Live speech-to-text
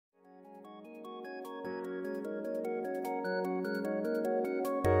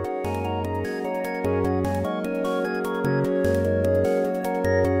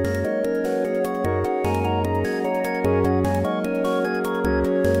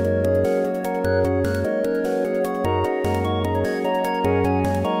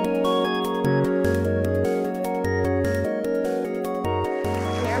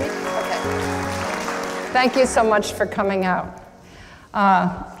Thank you so much for coming out.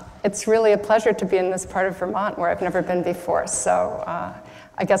 It's really a pleasure to be in this part of Vermont where I've never been before. So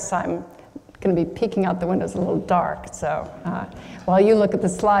I guess I'm going to be peeking out the windows a little dark. So while you look at the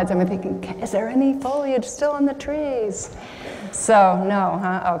slides, I'm thinking, is there any foliage still on the trees? So no,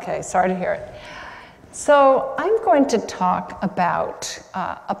 huh? Okay, sorry to hear it. So I'm going to talk about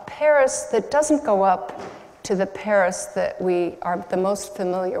a Paris that doesn't go up to the Paris that we are the most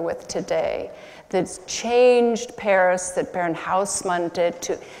familiar with today, that's changed Paris, that Bernd Hausmann did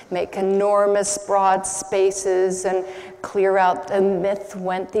to make enormous broad spaces and clear out the myth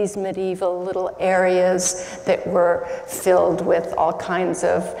went these medieval little areas that were filled with all kinds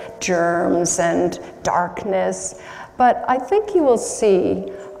of germs and darkness. But I think you will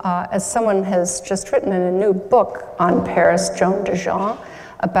see, as someone has just written in a new book on Paris, Joan de Jean,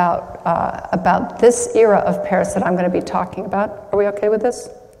 about this era of Paris that I'm going to be talking about. Are we okay with this?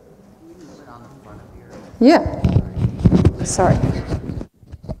 Yeah. Sorry.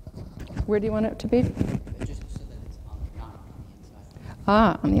 Where do you want it to be? Just so that it's not on the inside.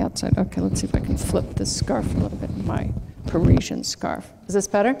 Ah, on the outside. Okay, let's see if I can flip this scarf a little bit, my Parisian scarf. Is this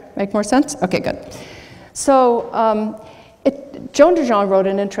better? Make more sense? Okay, good. So Joan de Jean wrote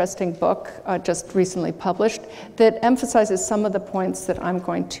an interesting book, just recently published, that emphasizes some of the points that I'm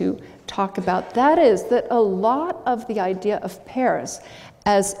going to talk about. That is that a lot of the idea of Paris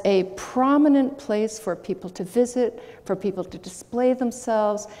as a prominent place for people to visit, for people to display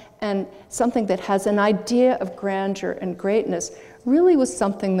themselves, and something that has an idea of grandeur and greatness really was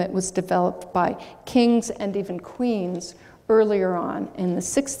something that was developed by kings and even queens earlier on in the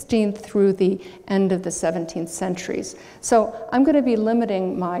 16th through the end of the 17th centuries. So I'm going to be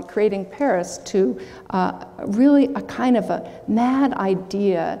limiting my Creating Paris to really a kind of a mad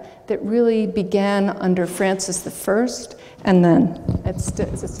idea that really began under Francis I, and then, is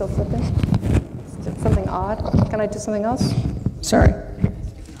it still flipping? Is it something odd? Can I do something else? Sorry.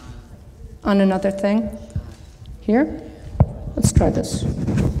 On another thing? Here? Let's try this.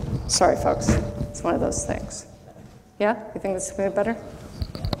 Sorry, folks. It's one of those things. Yeah? You think this is going to be better?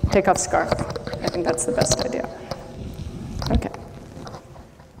 Take off scarf. I think that's the best idea. Okay.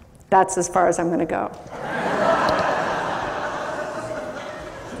 That's as far as I'm going to go.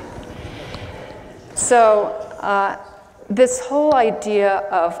 So this whole idea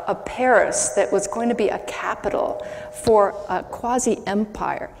of a Paris that was going to be a capital for a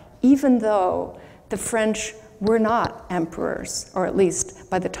quasi-empire, even though the French were not emperors, or at least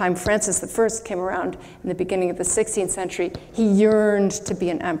by the time Francis I came around in the beginning of the 16th century, he yearned to be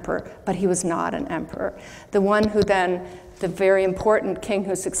an emperor, but he was not an emperor. The one who then, the very important king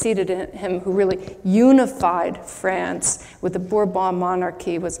who succeeded him, who really unified France with the Bourbon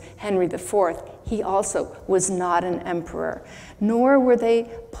monarchy, was Henry IV. He also was not an emperor, nor were they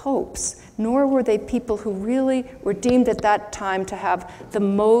popes, nor were they people who really were deemed at that time to have the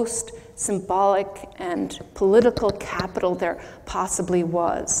most symbolic and political capital there possibly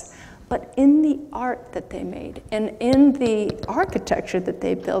was. But in the art that they made, and in the architecture that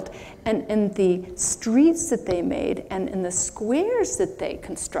they built, and in the streets that they made, and in the squares that they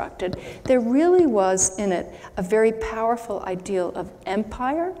constructed, there really was in it a very powerful ideal of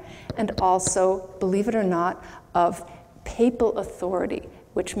empire, and also, believe it or not, of papal authority,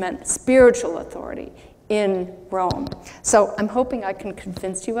 which meant spiritual authority in Rome. So I'm hoping I can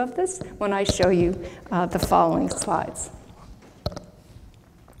convince you of this when I show you the following slides.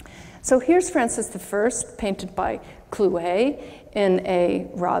 So here's Francis I, painted by Clouet in a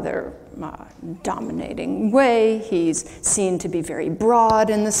rather dominating way. He's seen to be very broad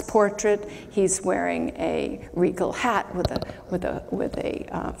in this portrait. He's wearing a regal hat with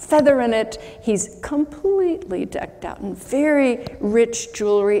a feather in it. He's completely decked out in very rich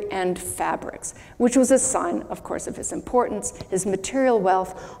jewelry and fabrics, which was a sign, of course, of his importance. His material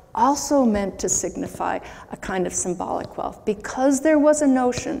wealth also meant to signify a kind of symbolic wealth, because there was a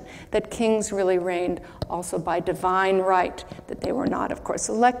notion that kings really reigned also by divine right, that they were not, of course,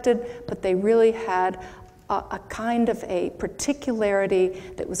 elected, but they really had a kind of a particularity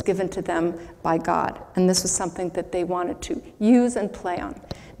that was given to them by God. And this was something that they wanted to use and play on.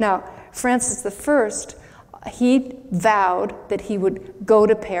 Now, Francis I, he vowed that he would go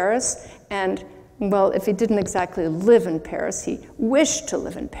to Paris, and well, if he didn't exactly live in Paris, he wished to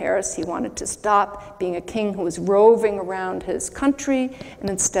live in Paris. He wanted to stop being a king who was roving around his country, and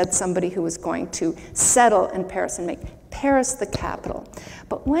instead somebody who was going to settle in Paris and make Paris the capital.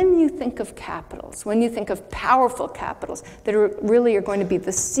 But when you think of capitals, when you think of powerful capitals that really are going to be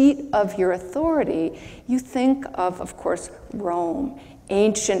the seat of your authority, you think of course, Rome,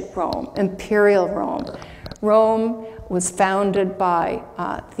 ancient Rome, imperial Rome. Rome was founded by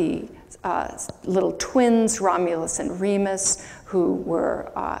the little twins, Romulus and Remus, who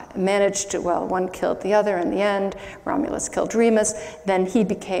were managed to, well, one killed the other in the end. Romulus killed Remus. Then he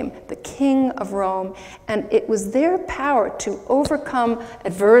became the king of Rome. And it was their power to overcome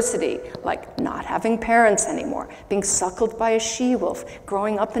adversity, like not having parents anymore, being suckled by a she-wolf,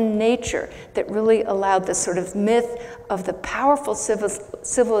 growing up in nature, that really allowed this sort of myth of the powerful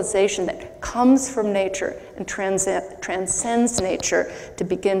civilization that comes from nature and transcends nature to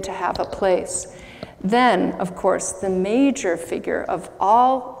begin to have a place. Then, of course, the major figure of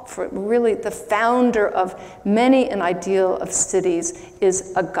all, really the founder of many an ideal of cities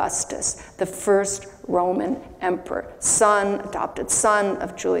is Augustus, the first Roman emperor, adopted son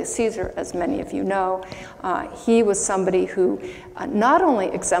of Julius Caesar, as many of you know. He was somebody who not only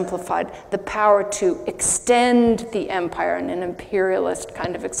exemplified the power to extend the empire in an imperialist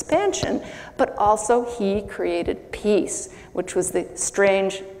kind of expansion, but also he created peace, which was the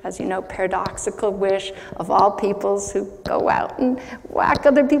strange, as you know, paradoxical wish of all peoples who go out and whack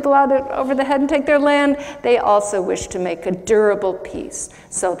other people out over the head and take their land. They also wish to make a durable peace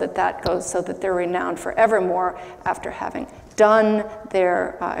so that they're renowned forevermore after having done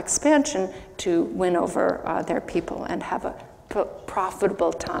their expansion to win over their people and have a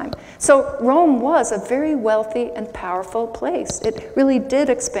profitable time. So Rome was a very wealthy and powerful place. It really did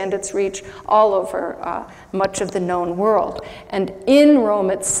expand its reach all over much of the known world. And in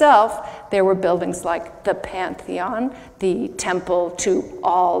Rome itself, there were buildings like the Pantheon, the temple to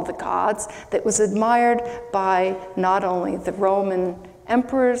all the gods, that was admired by not only the Roman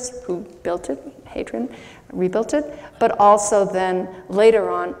emperors who built it, Hadrian rebuilt it, but also then later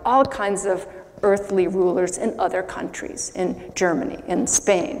on all kinds of earthly rulers in other countries, in Germany, in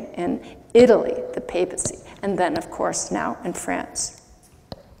Spain, in Italy, the papacy, and then, of course, now in France.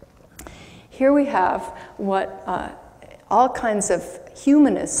 Here we have what all kinds of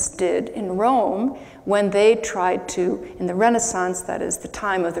humanists did in Rome when they tried to, in the Renaissance, that is the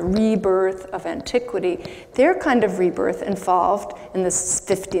time of the rebirth of antiquity, their kind of rebirth involved, in the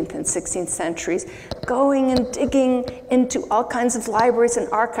 15th and 16th centuries, going and digging into all kinds of libraries and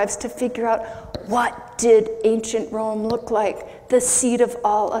archives to figure out what did ancient Rome look like, the seat of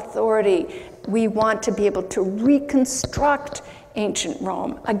all authority. We want to be able to reconstruct ancient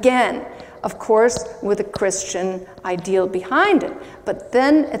Rome again, of course, with a Christian ideal behind it. But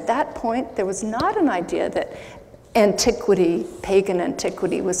then at that point, there was not an idea that antiquity, pagan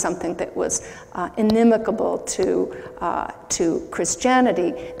antiquity, was something that was inimical to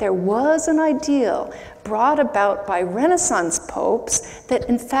Christianity. There was an ideal brought about by Renaissance popes that,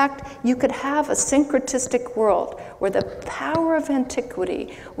 in fact, you could have a syncretistic world where the power of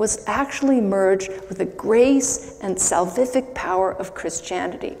antiquity was actually merged with the grace and salvific power of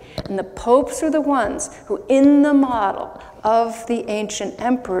Christianity. And the popes are the ones who, in the model of the ancient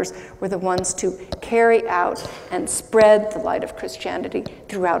emperors, were the ones to carry out and spread the light of Christianity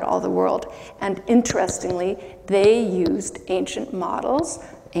throughout all the world. And interestingly, they used ancient models,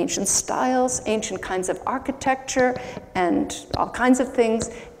 ancient styles, ancient kinds of architecture, and all kinds of things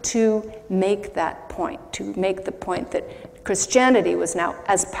to make that point, to make the point that Christianity was now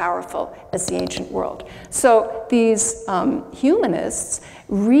as powerful as the ancient world. So these humanists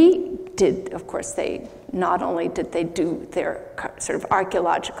redid, of course, not only did they do their sort of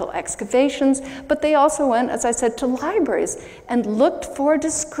archaeological excavations, but they also went, as I said, to libraries and looked for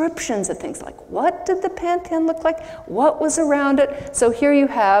descriptions of things like, what did the Pantheon look like? What was around it? So here you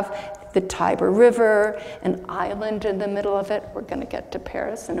have the Tiber River, an island in the middle of it. We're going to get to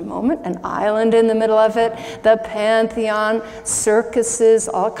Paris in a moment. An island in the middle of it, the Pantheon, circuses,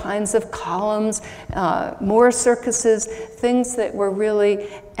 all kinds of columns, more circuses, things that were really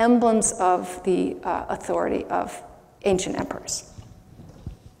emblems of the authority of ancient emperors.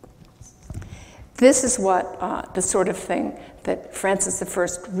 This is what the sort of thing that Francis I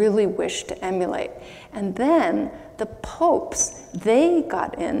really wished to emulate. And then the popes, they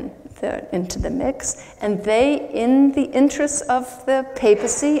got into the mix, and they, in the interests of the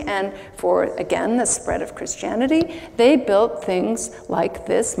papacy and for, again, the spread of Christianity, they built things like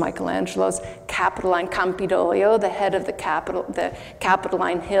this, Michelangelo's Capitoline Campidoglio, the head of the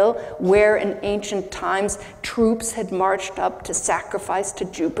Capitoline Hill, where in ancient times troops had marched up to sacrifice to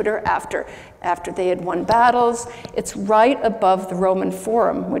Jupiter after they had won battles. It's right above the Roman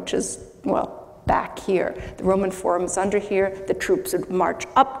Forum, which is, well, back here. The Roman Forum is under here. The troops would march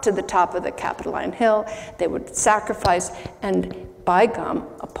up to the top of the Capitoline Hill. They would sacrifice, and by gum,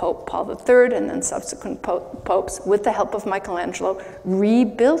 a Pope, Paul III, and then subsequent popes, with the help of Michelangelo,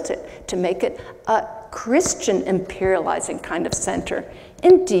 rebuilt it to make it a Christian imperializing kind of center.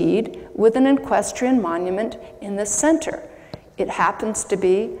 Indeed, with an equestrian monument in the center. It happens to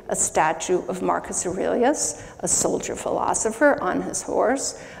be a statue of Marcus Aurelius, a soldier philosopher on his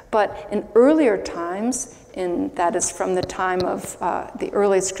horse. But in earlier times, that is from the time of the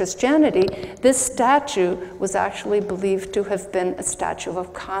earliest Christianity, this statue was actually believed to have been a statue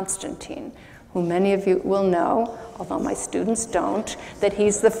of Constantine, who many of you will know, although my students don't, that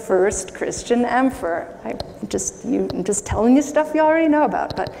he's the first Christian emperor. I'm just telling you stuff you already know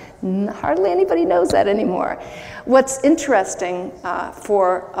about, but hardly anybody knows that anymore. What's interesting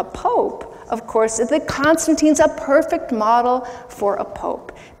for a pope, of course, is that Constantine's a perfect model for a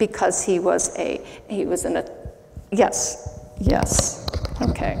pope, because yes,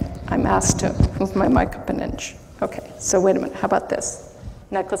 okay, I'm asked to move my mic up an inch. Okay, so wait a minute, how about this?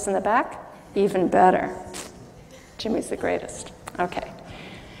 Necklace in the back? Even better. Jimmy's the greatest. Okay.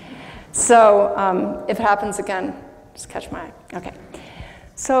 So if it happens again, just catch my eye. Okay.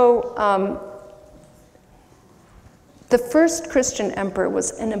 So the first Christian emperor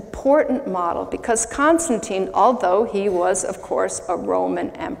was an important model because Constantine, although he was, of course, a Roman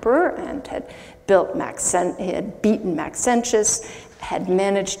emperor and had beaten Maxentius, had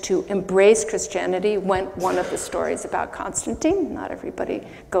managed to embrace Christianity, went one of the stories about Constantine. Not everybody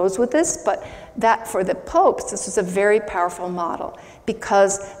goes with this, but that for the popes, this was a very powerful model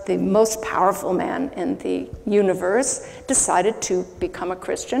because the most powerful man in the universe decided to become a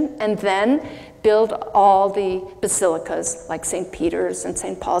Christian and then build all the basilicas like St. Peter's and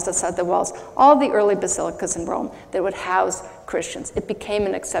St. Paul's outside the walls, all the early basilicas in Rome that would house Christians. It became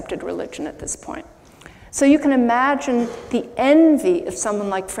an accepted religion at this point. So you can imagine the envy of someone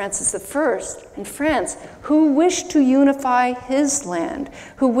like Francis I in France, who wished to unify his land,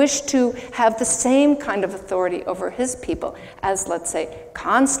 who wished to have the same kind of authority over his people as, let's say,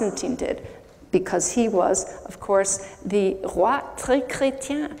 Constantine did, because he was, of course, the roi très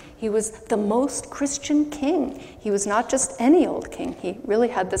chrétien. He was the most Christian king. He was not just any old king. He really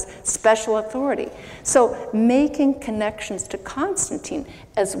had this special authority. So making connections to Constantine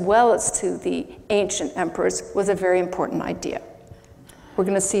as well as to the ancient emperors was a very important idea. We're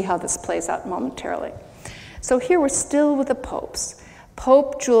going to see how this plays out momentarily. So here we're still with the popes.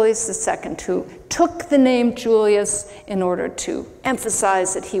 Pope Julius II, who took the name Julius in order to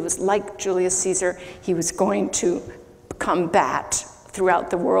emphasize that he was like Julius Caesar. He was going to combat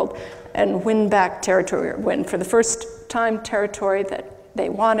throughout the world and win back territory, or win for the first time territory that they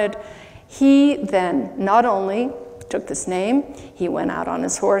wanted. He then not only took this name, he went out on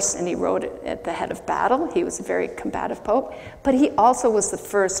his horse and he rode it at the head of battle. He was a very combative pope, but he also was the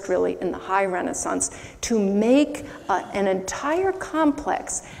first really in the High Renaissance to make an entire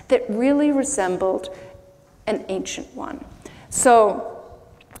complex that really resembled an ancient one. So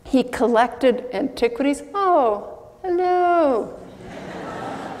he collected antiquities. Oh, hello.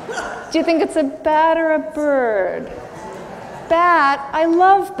 Do you think it's a bat or a bird? Bat, I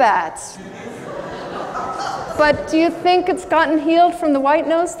love bats. But do you think it's gotten healed from the white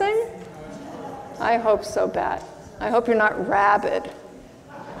nose thing? I hope so, bat. I hope you're not rabid.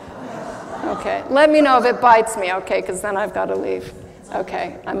 Okay, let me know if it bites me, okay, because then I've got to leave.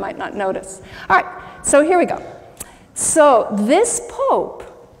 Okay, I might not notice. All right, so here we go. So this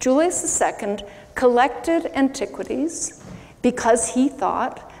pope, Julius II, collected antiquities because he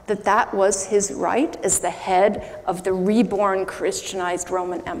thought that that was his right as the head of the reborn Christianized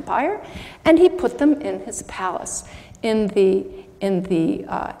Roman Empire, and he put them in his palace.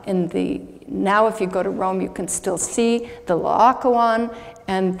 Now if you go to Rome, you can still see the Laocoon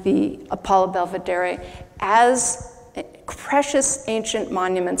and the Apollo Belvedere as precious ancient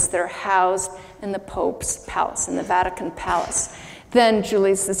monuments that are housed in the Pope's palace, in the Vatican Palace. Then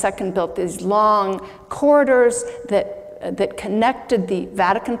Julius II built these long corridors that connected the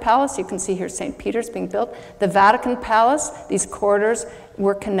Vatican Palace. You can see here St. Peter's being built. The Vatican Palace, these corridors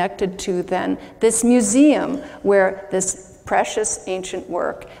were connected to then this museum where this precious ancient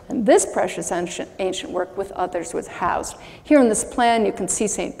work and this precious ancient work with others was housed. Here in this plan, you can see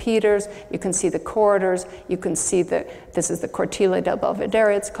St. Peter's, you can see the corridors, you can see this is the Cortile del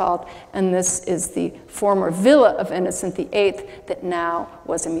Belvedere, it's called, and this is the former villa of Innocent VIII that now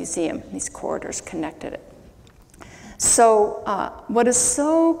was a museum. These corridors connected it. So what is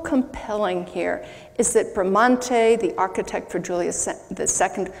so compelling here is that Bramante, the architect for Julius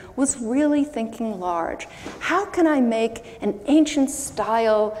II, was really thinking large. How can I make an ancient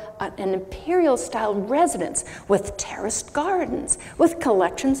style, an imperial style residence with terraced gardens, with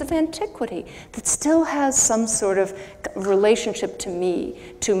collections of antiquity that still has some sort of relationship to me,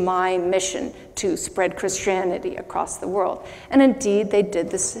 to my mission to spread Christianity across the world? And indeed, they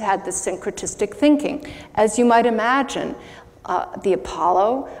did this, had this syncretistic thinking. As you might imagine, The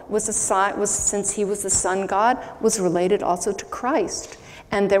Apollo was since he was the sun god, was related also to Christ.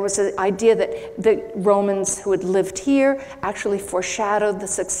 And there was an idea that the Romans who had lived here actually foreshadowed the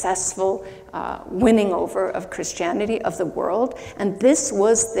successful winning over of Christianity of the world. And this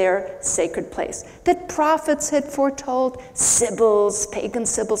was their sacred place that prophets had foretold, sibyls, pagan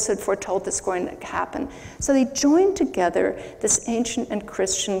sibyls had foretold this going to happen. So they joined together this ancient and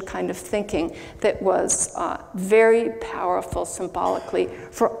Christian kind of thinking that was very powerful symbolically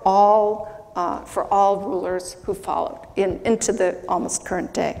for all rulers who followed into the almost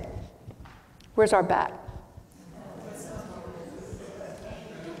current day. Where's our bat?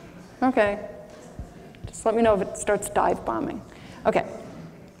 Okay. Just let me know if it starts dive bombing. Okay.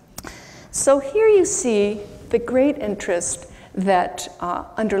 So here you see the great interest that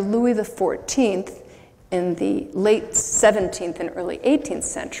under Louis XIV in the late 17th and early 18th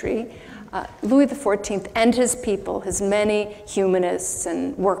century, Louis XIV and his people, his many humanists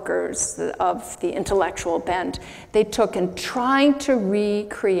and workers of the intellectual bent, they took in trying to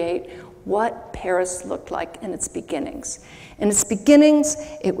recreate what Paris looked like in its beginnings. In its beginnings,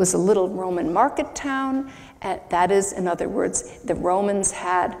 it was a little Roman market town. That is, in other words, the Romans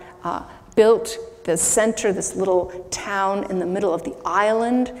had built the center, this little town in the middle of the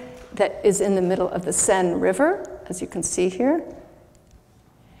island that is in the middle of the Seine River, as you can see here.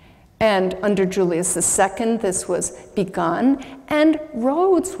 And under Julius II, this was begun, and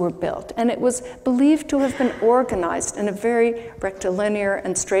roads were built. And it was believed to have been organized in a very rectilinear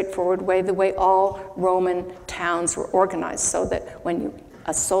and straightforward way, the way all Roman towns were organized, so that when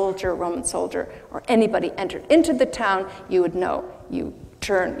a soldier, Roman soldier, or anybody entered into the town, you would know. You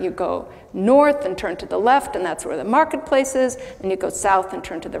go north and turn to the left, and that's where the marketplace is, and you go south and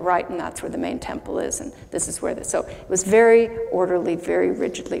turn to the right, and that's where the main temple is, and this is where so it was very orderly, very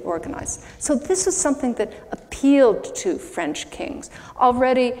rigidly organized. So this was something that appealed to French kings.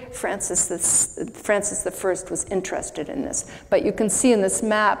 Already Francis I was interested in this, but you can see in this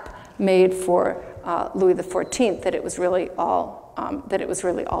map made for Louis XIV that it was really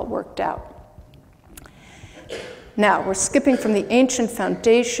all worked out. Now, we're skipping from the ancient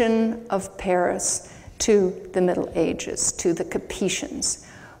foundation of Paris to the Middle Ages, to the Capetians,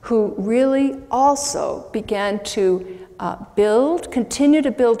 who really also began to continue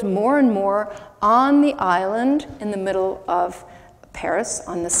to build more and more on the island in the middle of Paris,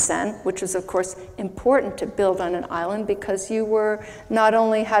 on the Seine, which is, of course, important to build on an island because you were not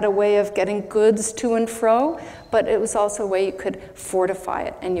only had a way of getting goods to and fro, but it was also a way you could fortify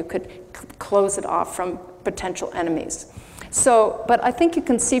it and you could close it off from potential enemies. So, but I think you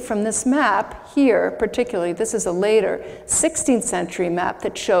can see from this map here, particularly, this is a later 16th century map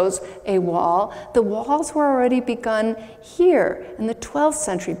that shows a wall. The walls were already begun here in the 12th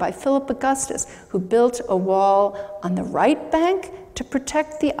century by Philip Augustus, who built a wall on the right bank to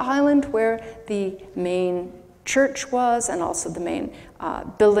protect the island where the main church was, and also the main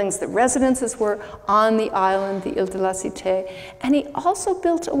buildings, the residences were on the island, the Ile de la Cité. And he also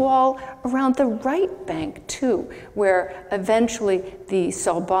built a wall around the right bank too, where eventually the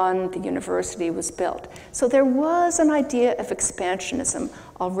Sorbonne, the university, was built. So there was an idea of expansionism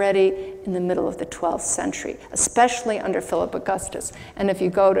already in the middle of the 12th century, especially under Philip Augustus. And if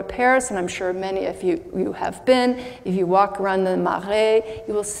you go to Paris, and I'm sure many of you have been, if you walk around the Marais,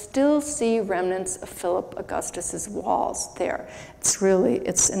 you will still see remnants of Philip Augustus's walls there.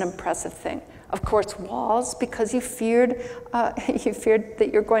 It's an impressive thing. Of course, walls, because you feared that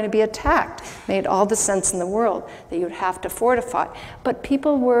you're going to be attacked, made all the sense in the world that you'd have to fortify. But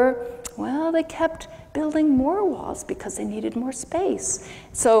people they kept building more walls because they needed more space.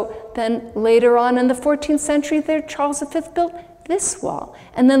 So then later on in the 14th century, Charles V built this wall.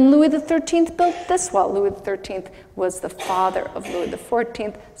 And then Louis XIII built this wall. Louis XIII was the father of Louis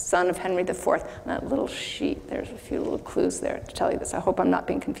XIV, son of Henry IV. And that little sheet, there's a few little clues there to tell you this. I hope I'm not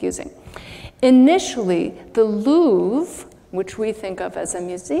being confusing. Initially, the Louvre, which we think of as a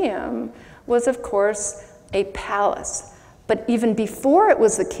museum, was of course a palace. But even before it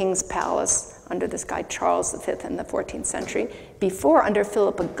was the king's palace, under this guy Charles V in the 14th century, before under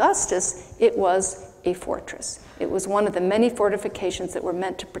Philip Augustus, it was a fortress. It was one of the many fortifications that were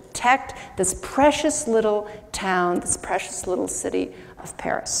meant to protect this precious little town, this precious little city of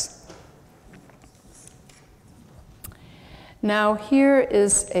Paris. Now here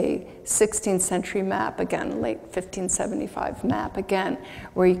is a 16th century map again, late 1575 map again,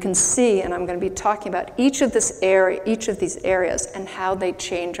 where you can see, and I'm going to be talking about each of these areas and how they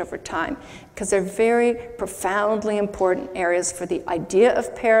change over time, because they're very profoundly important areas for the idea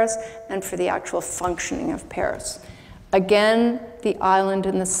of Paris and for the actual functioning of Paris. Again, the island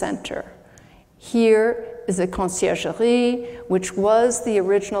in the center. Here is a conciergerie, which was the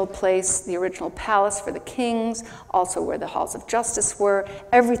original place, the original palace for the kings, also where the halls of justice were.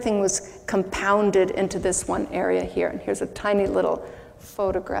 Everything was compounded into this one area here. And here's a tiny little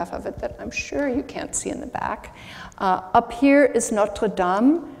photograph of it that I'm sure you can't see in the back. Up here is Notre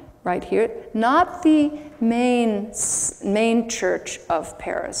Dame, right here. Not the main church of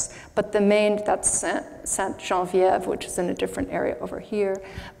Paris, but the main, that's Sainte-Geneviève, which is in a different area over here.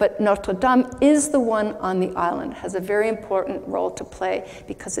 But Notre Dame is the one on the island, has a very important role to play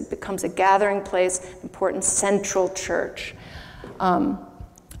because it becomes a gathering place, important central church.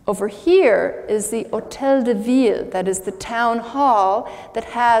 Over here is the Hôtel de Ville, that is the town hall that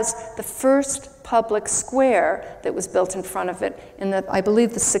has the first public square that was built in front of it in the, I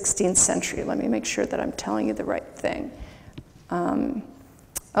believe, the 16th century. Let me make sure that I'm telling you the right thing.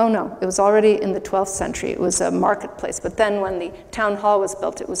 Oh no, it was already in the 12th century. It was a marketplace, but then when the town hall was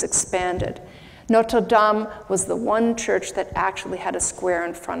built, it was expanded. Notre Dame was the one church that actually had a square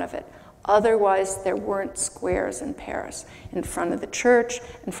in front of it. Otherwise, there weren't squares in Paris. In front of the church,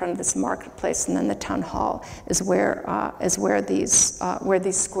 in front of this marketplace, and then the town hall is where these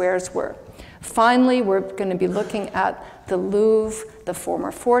squares were. Finally, we're going to be looking at the Louvre, the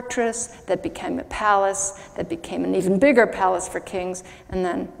former fortress that became a palace, that became an even bigger palace for kings, and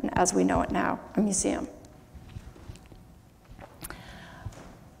then, as we know it now, a museum.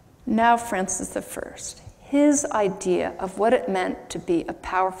 Now, Francis I. His idea of what it meant to be a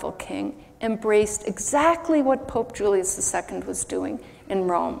powerful king embraced exactly what Pope Julius II was doing in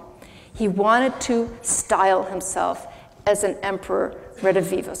Rome. He wanted to style himself as an emperor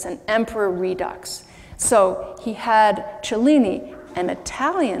redivivus, an emperor redux. So he had Cellini, an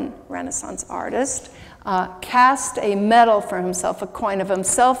Italian Renaissance artist, cast a medal for himself, a coin of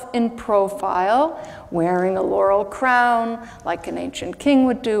himself in profile, wearing a laurel crown, like an ancient king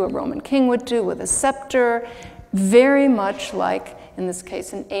would do, a Roman king would do, with a scepter, very much like, in this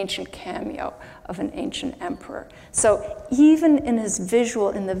case, an ancient cameo of an ancient emperor. So even in his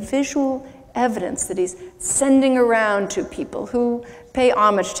in the visual evidence that he's sending around to people who pay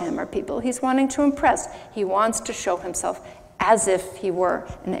homage to him or people he's wanting to impress, he wants to show himself as if he were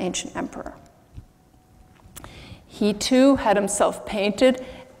an ancient emperor. He too had himself painted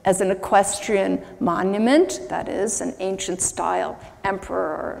as an equestrian monument, that is, an ancient style emperor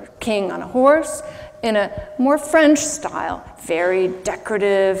or king on a horse, in a more French style, very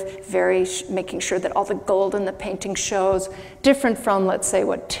decorative, very making sure that all the gold in the painting shows, different from, let's say,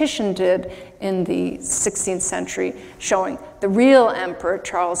 what Titian did in the 16th century, showing the real emperor,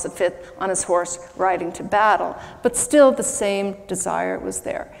 Charles V, on his horse riding to battle. But still the same desire was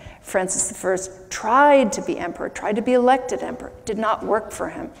there. Francis I tried to be emperor, tried to be elected emperor. Did not work for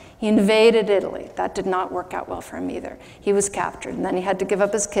him. He invaded Italy. That did not work out well for him either. He was captured, and then he had to give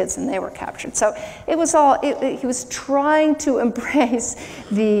up his kids, and they were captured. So it was all, he was trying to embrace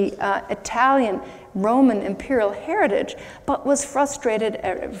the Italian Roman imperial heritage, but was frustrated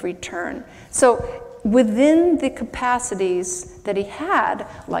at every turn. So within the capacities that he had,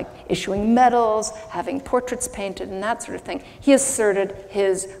 like issuing medals, having portraits painted, and that sort of thing, he asserted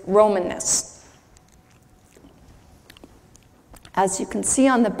his Romanness. As you can see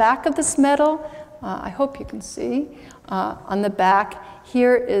on the back of this medal, I hope you can see, on the back,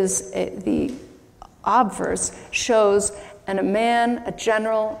 here is the obverse, shows a man, a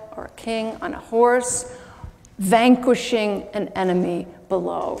general, or a king on a horse, vanquishing an enemy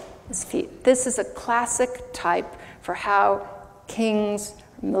below his feet. This is a classic type for how kings,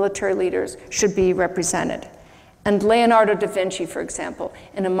 military leaders should be represented. And Leonardo da Vinci, for example,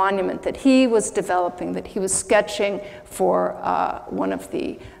 in a monument that he was developing, that he was sketching for one of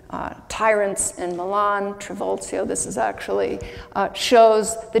the tyrants in Milan, Trivulzio, this is actually,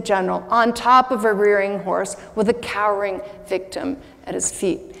 shows the general on top of a rearing horse with a cowering victim at his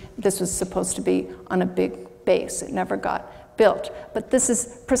feet. This was supposed to be on a big base. It never got built. But this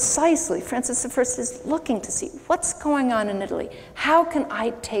is precisely, Francis I is looking to see what's going on in Italy. How can I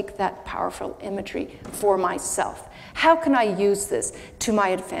take that powerful imagery for myself? How can I use this to my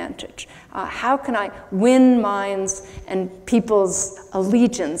advantage? How can I win minds and people's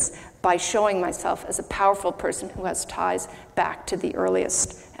allegiance by showing myself as a powerful person who has ties back to the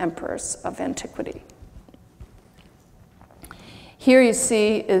earliest emperors of antiquity? Here you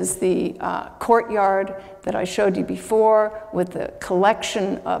see is the courtyard that I showed you before with the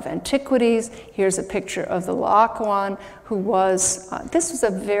collection of antiquities. Here's a picture of the Laocoon, who was, this was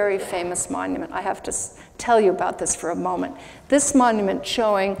a very famous monument. I have to tell you about this for a moment. This monument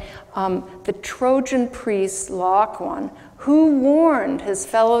showing the Trojan priest Laocoon, who warned his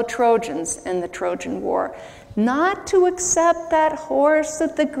fellow Trojans in the Trojan War not to accept that horse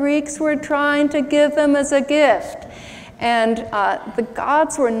that the Greeks were trying to give them as a gift. And the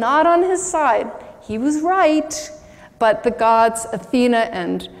gods were not on his side. He was right, but the gods, Athena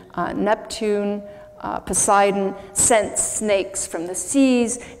and Neptune, Poseidon, sent snakes from the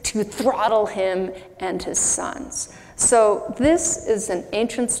seas to throttle him and his sons. So this is an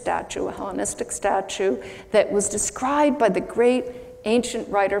ancient statue, a Hellenistic statue, that was described by the great ancient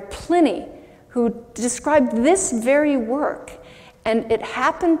writer Pliny, who described this very work. And it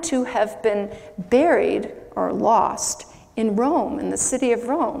happened to have been buried or lost in Rome, in the city of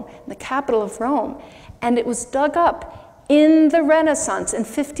Rome, the capital of Rome. And it was dug up in the Renaissance in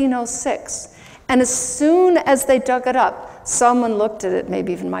 1506. And as soon as they dug it up, someone looked at it,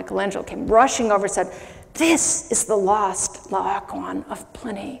 maybe even Michelangelo came rushing over and said, "This is the lost Laocoon of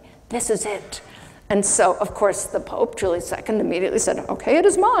Pliny. This is it." And so, of course, the Pope, Julius II, immediately said, "Okay, it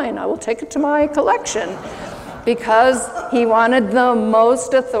is mine. I will take it to my collection," because he wanted the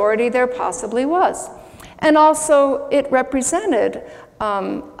most authority there possibly was. And also, it represented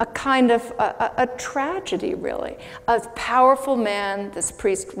a kind of a tragedy, really. A powerful man, this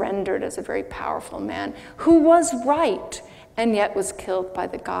priest rendered as a very powerful man, who was right and yet was killed by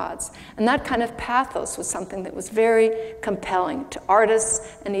the gods. And that kind of pathos was something that was very compelling to artists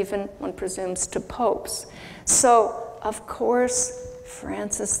and even, one presumes, to popes. So, of course,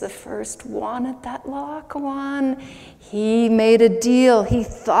 Francis I wanted that Laocoon. He made a deal, he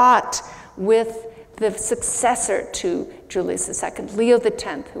thought, with the successor to Julius II, Leo X,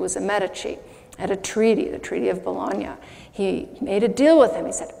 who was a Medici, at a treaty, the Treaty of Bologna. He made a deal with him.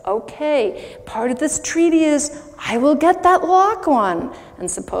 He said, "Okay, part of this treaty is I will get that Laocoon."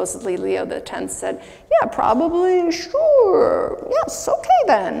 And supposedly Leo X said, "Yeah, probably, sure, yes, okay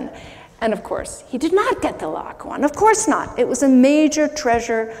then." And of course, he did not get the Laocoon. Of course not. It was a major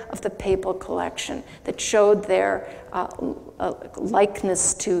treasure of the papal collection that showed their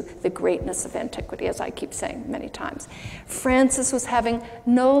likeness to the greatness of antiquity, as I keep saying many times. Francis was having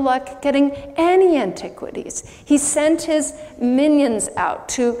no luck getting any antiquities. He sent his minions out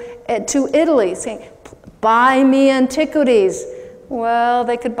to Italy saying, "Buy me antiquities." Well,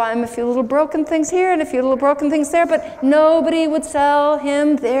 they could buy him a few little broken things here and a few little broken things there, but nobody would sell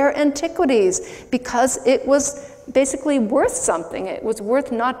him their antiquities because it was basically worth something. It was worth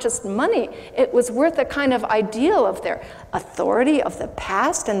not just money, it was worth a kind of ideal of their authority of the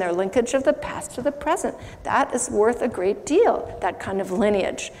past and their linkage of the past to the present. That is worth a great deal, that kind of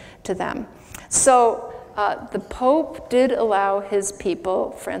lineage to them. So the Pope did allow his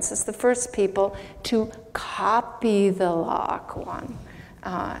people, Francis I's people, to copy the Laocoon.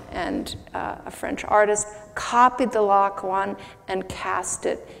 And a French artist copied the Laocoon and cast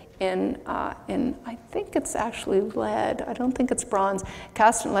it in I think it's actually lead. I don't think it's bronze,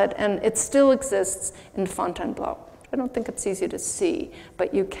 cast in lead, and it still exists in Fontainebleau. I don't think it's easy to see,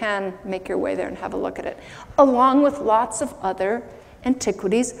 but you can make your way there and have a look at it, along with lots of other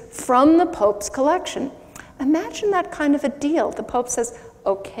antiquities from the Pope's collection. Imagine that kind of a deal. The Pope says,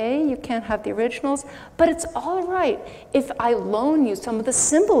 "Okay, you can't have the originals, but it's all right if I loan you some of the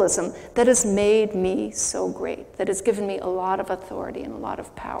symbolism that has made me so great, that has given me a lot of authority and a lot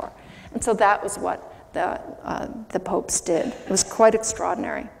of power." And so that was what the popes did. It was quite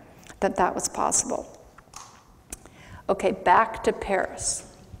extraordinary that that was possible. Okay, back to Paris.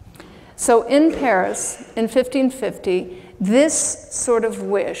 So in Paris, in 1550, this sort of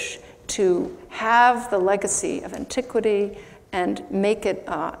wish to have the legacy of antiquity and make it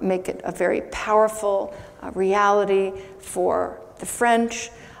a very powerful reality for the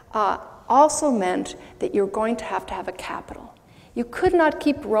French also meant that you're going to have a capital. You could not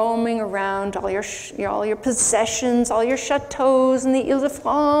keep roaming around all your possessions, all your chateaus in the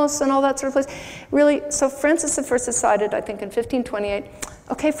Ile-de-France and all that sort of place. Really, so Francis I decided, I think in 1528,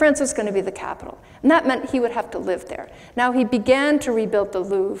 okay, France was going to be the capital. And that meant he would have to live there. Now, he began to rebuild the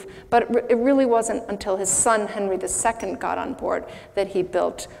Louvre, but it really wasn't until his son, Henry II, got on board that he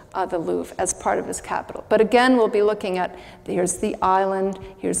built the Louvre as part of his capital. But again, we'll be looking at, here's the island,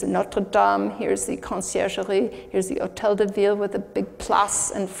 here's the Notre Dame, here's the Conciergerie, here's the Hôtel de Ville with a big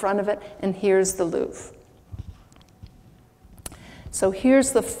place in front of it, and here's the Louvre. So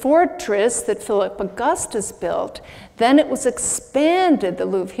here's the fortress that Philip Augustus built. Then it was expanded, the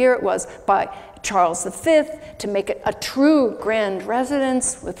Louvre, here it was, by Charles V to make it a true grand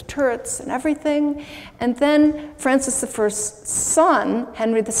residence with turrets and everything. And then Francis I's son,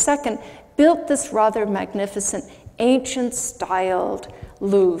 Henry II, built this rather magnificent, ancient-styled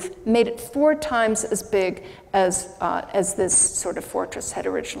Louvre, made it 4 times as big as this sort of fortress had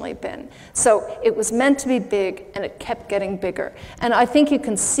originally been. So it was meant to be big, and it kept getting bigger. And I think you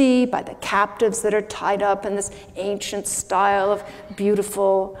can see by the captives that are tied up in this ancient style of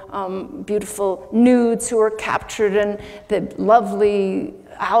beautiful, beautiful nudes who are captured, and the lovely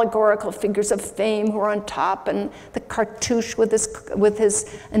allegorical figures of fame who are on top, and the cartouche with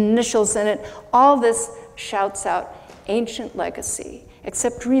his initials in it. All this shouts out ancient legacy,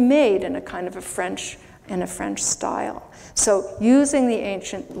 except remade in a kind of a French style. So using the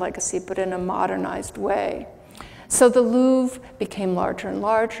ancient legacy, but in a modernized way. So the Louvre became larger and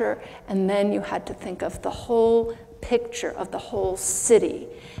larger, and then you had to think of the whole picture of the whole city,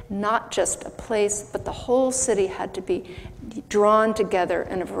 not just a place, but the whole city had to be drawn together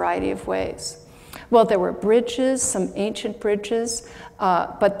in a variety of ways. Well, there were bridges, some ancient bridges,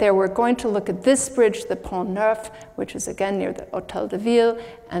 but we're going to look at this bridge, the Pont Neuf, which is again near the Hôtel de Ville,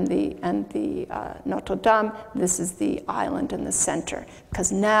 and the Notre Dame. This is the island in the center,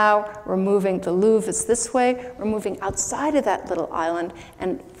 because now we're moving, the Louvre is this way, we're moving outside of that little island,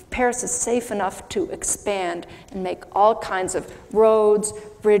 and Paris is safe enough to expand and make all kinds of roads,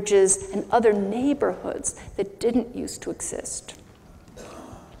 bridges, and other neighborhoods that didn't used to exist.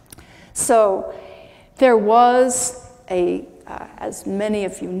 So there was as many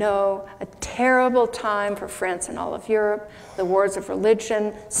of you know, a terrible time for France and all of Europe. The wars of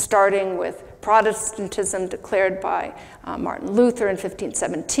religion, starting with Protestantism declared by Martin Luther in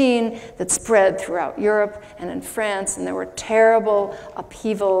 1517, that spread throughout Europe and in France, and there were terrible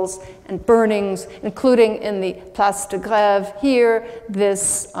upheavals and burnings, including in the Place de Grève here.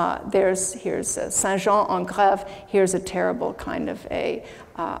 Here's Saint-Jean-en-Grève. Here's a terrible kind of a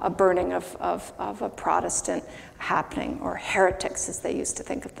burning of a Protestant happening, or heretics, as they used to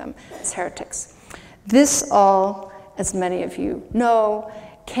think of them, as heretics. This all, as many of you know,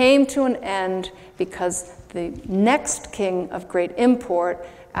 came to an end because the next king of great import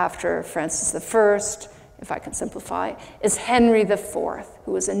after Francis I, if I can simplify, is Henry IV,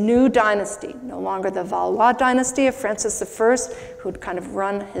 who was a new dynasty, no longer the Valois dynasty of Francis I, who had kind of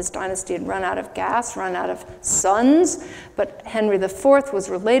run his dynasty and run out of gas, run out of sons, but Henry IV was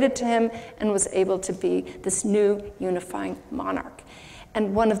related to him and was able to be this new unifying monarch.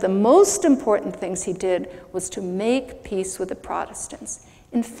 And one of the most important things he did was to make peace with the Protestants.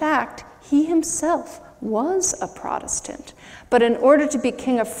 In fact, he himself was a Protestant, but in order to be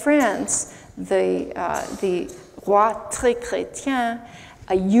king of France, the roi très chrétien,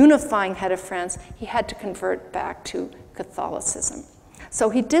 a unifying head of France, he had to convert back to Catholicism. So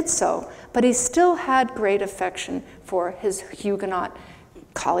he did so, but he still had great affection for his Huguenot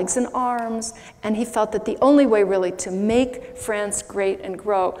colleagues in arms, and he felt that the only way really to make France great and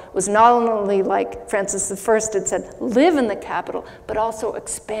grow was not only, like Francis I had said, live in the capital, but also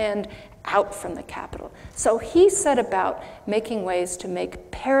expand out from the capital. So he set about making ways to make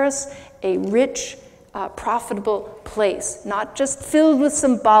Paris a rich, profitable place, not just filled with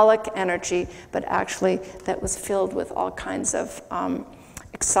symbolic energy, but actually that was filled with all kinds of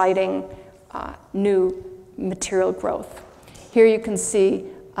exciting new material growth. Here you can see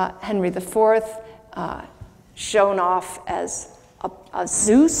Henry IV shown off as a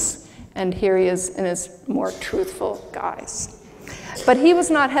Zeus, and here he is in his more truthful guise. But he was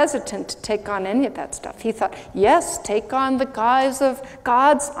not hesitant to take on any of that stuff. He thought, yes, take on the guise of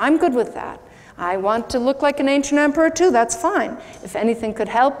gods, I'm good with that. I want to look like an ancient emperor too, that's fine. If anything could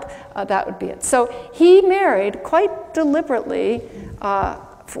help, that would be it. So he married quite deliberately,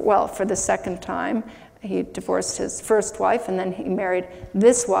 for the second time. He divorced his first wife, and then he married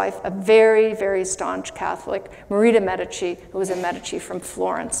this wife, a very, very staunch Catholic, Marie de Medici, who was a Medici from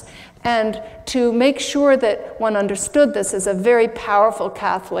Florence. And to make sure that one understood this as a very powerful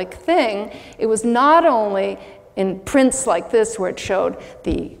Catholic thing, it was not only in prints like this where it showed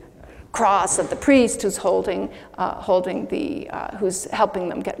the cross of the priest who's who's helping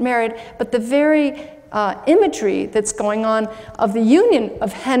them get married, but the very imagery that's going on of the union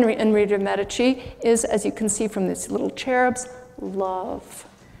of Henry and Marie de Medici is, as you can see from these little cherubs, love.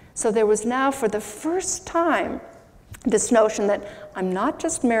 So there was now, for the first time, this notion that I'm not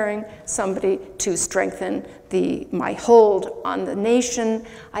just marrying somebody to strengthen my hold on the nation,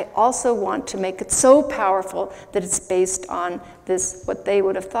 I also want to make it so powerful that it's based on this, what they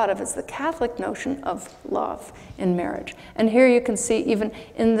would have thought of as the Catholic notion of love in marriage. And here you can see, even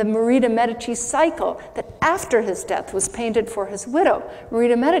in the Marie de Medici cycle, that after his death was painted for his widow, Marie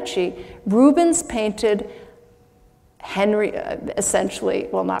de Medici, Rubens painted Henry, essentially,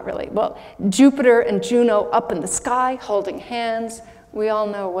 well, not really, well, Jupiter and Juno up in the sky holding hands. We all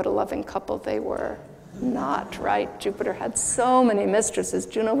know what a loving couple they were. Not right. Jupiter had so many mistresses.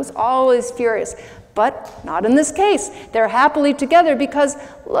 Juno was always furious. But not in this case. They're happily together because,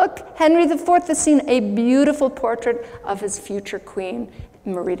 look, Henry IV has seen a beautiful portrait of his future queen,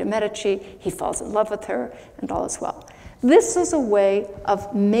 Marie de Medici. He falls in love with her, and all is well. This was a way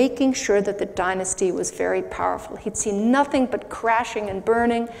of making sure that the dynasty was very powerful. He'd seen nothing but crashing and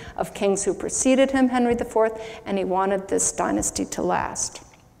burning of kings who preceded him, Henry IV, and he wanted this dynasty to last.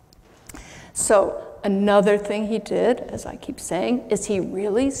 So another thing he did, as I keep saying, is he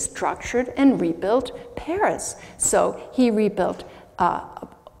really structured and rebuilt Paris. So he rebuilt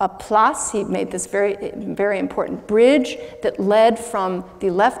a place. He made this very important bridge that led from the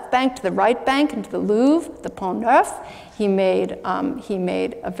left bank to the right bank into the Louvre, the Pont Neuf. He made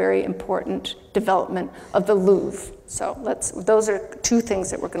a very important development of the Louvre. So those are two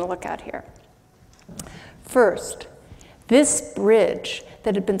things that we're going to look at here. First, this bridge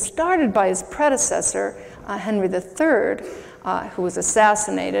that had been started by his predecessor, Henry III, who was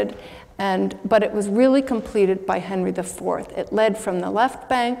assassinated, but it was really completed by Henry IV. It led from the left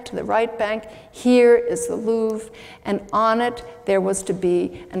bank to the right bank. Here is the Louvre, and on it there was to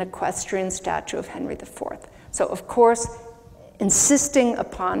be an equestrian statue of Henry IV. So, of course, insisting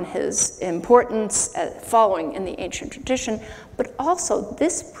upon his importance, following in the ancient tradition, but also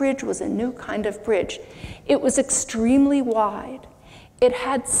this bridge was a new kind of bridge. It was extremely wide. It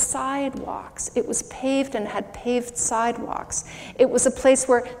had sidewalks. It was paved and had paved sidewalks. It was a place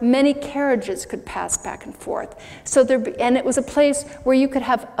where many carriages could pass back and forth. And it was a place where you could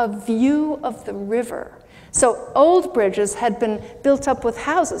have a view of the river. So old bridges had been built up with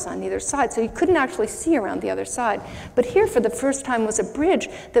houses on either side, so you couldn't actually see around the other side. But here, for the first time, was a bridge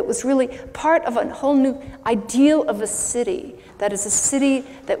that was really part of a whole new ideal of a city. That is, a city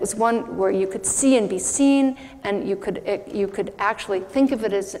that was one where you could see and be seen, and you could actually think of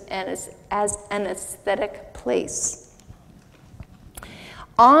it as an aesthetic place.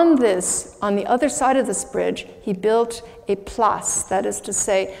 On the other side of this bridge, he built a place, that is to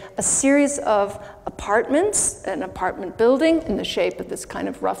say, a series of apartments, an apartment building in the shape of this kind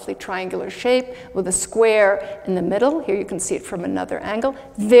of roughly triangular shape with a square in the middle. Here you can see it from another angle,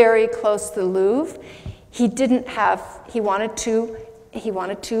 very close to the Louvre. He wanted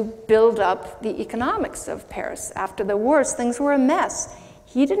to build up the economics of Paris. After the wars, things were a mess.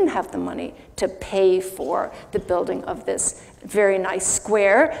 He didn't have the money to pay for the building of this very nice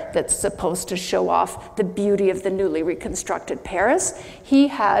square that's supposed to show off the beauty of the newly reconstructed Paris. He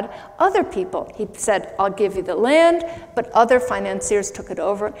had other people. He said, I'll give you the land, but other financiers took it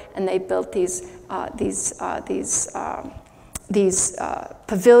over, and they built these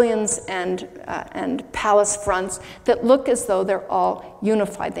pavilions and palace fronts that look as though they're all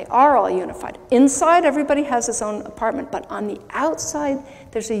unified. They are all unified. Inside, everybody has his own apartment, but on the outside,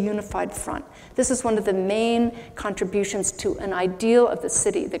 there's a unified front. This is one of the main contributions to an ideal of the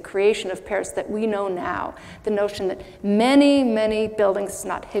city, the creation of Paris that we know now. The notion that many, many buildings, it's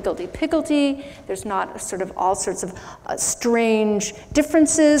not higgledy-piggledy, there's not sort of all sorts of strange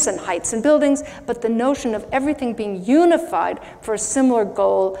differences and heights in buildings, but the notion of everything being unified for a similar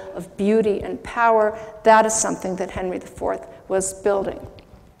goal of beauty and power, that is something that Henry IV was building.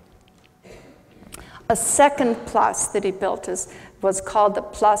 A second place that he built was called the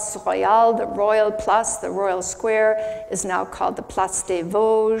Place Royale, the Royal Place, the Royal Square, is now called the Place des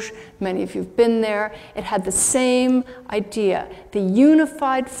Vosges. Many of you have been there. It had the same idea, the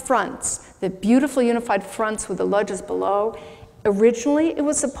unified fronts, the beautiful unified fronts with the lodges below. Originally, it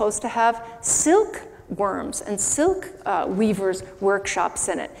was supposed to have silkworms and silk weavers' workshops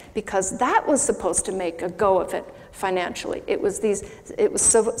in it, because that was supposed to make a go of it financially. It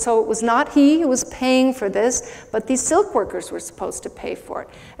was not he who was paying for this, but these silk workers were supposed to pay for it.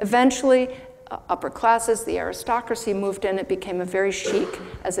 Eventually, upper classes, the aristocracy moved in. It became a very chic,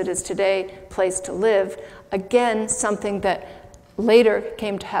 as it is today, place to live. Again, something that later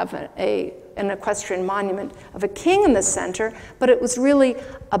came to have an equestrian monument of a king in the center, but it was really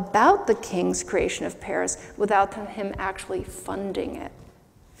about the king's creation of Paris without him actually funding it.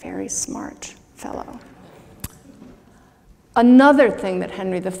 Very smart fellow. Another thing that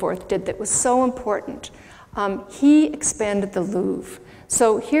Henry IV did that was so important, he expanded the Louvre.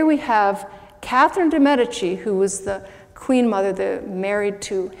 So here we have Catherine de' Medici, who was the queen mother, married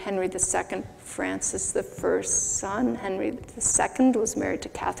to Henry II, Francis I's son. Henry II was married to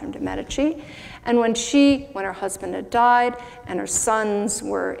Catherine de' Medici. And when her husband had died and her sons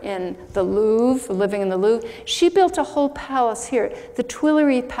were in the Louvre, living in the Louvre, she built a whole palace here, the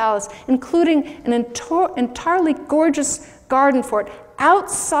Tuileries Palace, including an entirely gorgeous garden for it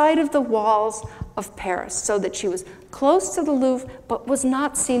outside of the walls of Paris, so that she was close to the Louvre, but was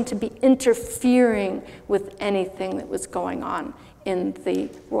not seen to be interfering with anything that was going on in the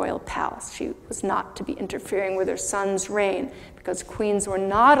royal palace. She was not to be interfering with her son's reign, because queens were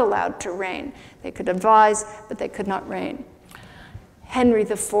not allowed to reign. They could advise, but they could not reign. Henry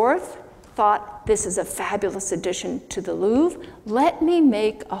IV thought, this is a fabulous addition to the Louvre. Let me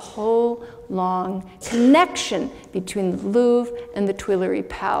make a whole long connection between the Louvre and the Tuileries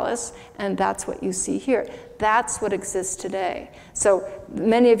Palace, and that's what you see here. That's what exists today. So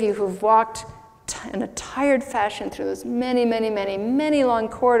many of you who've walked in a tired fashion through those many, many, many, many long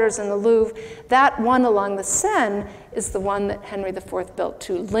corridors in the Louvre, that one along the Seine is the one that Henry IV built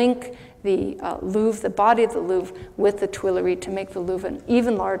to link the Louvre, the body of the Louvre, with the Tuileries to make the Louvre an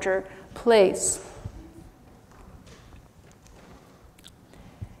even larger place.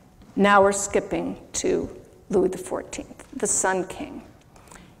 Now we're skipping to Louis XIV, the Sun King.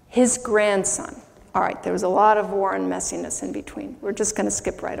 His grandson. All right, there was a lot of war and messiness in between. We're just going to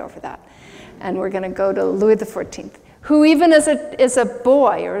skip right over that. And we're going to go to Louis XIV, who even as a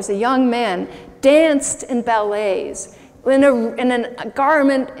boy or as a young man danced in ballets in a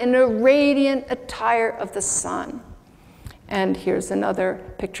garment, in a radiant attire of the sun. And here's another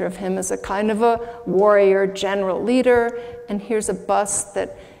picture of him as a kind of a warrior, general leader. And here's a bust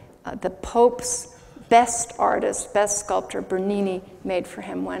that the Pope's best artist, best sculptor, Bernini, made for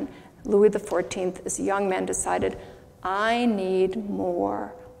him when Louis XIV, as a young man, decided, I need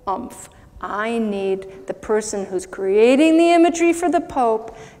more oomph. I need the person who's creating the imagery for the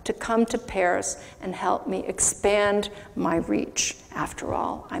Pope to come to Paris and help me expand my reach. After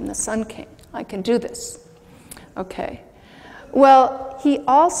all, I'm the Sun King. I can do this. Okay. Well, he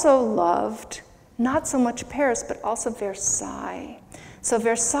also loved not so much Paris, but also Versailles. So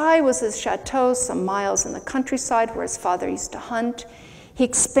Versailles was his chateau some miles in the countryside where his father used to hunt. He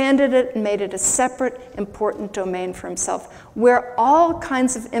expanded it and made it a separate, important domain for himself, where all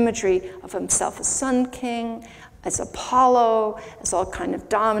kinds of imagery of himself as Sun King, as Apollo, as all kind of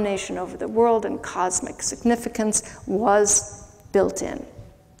domination over the world and cosmic significance was built in.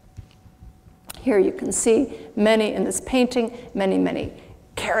 Here you can see many in this painting, many, many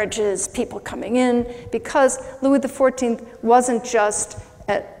carriages, people coming in, because Louis XIV wasn't just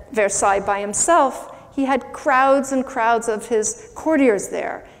at Versailles by himself. He had crowds and crowds of his courtiers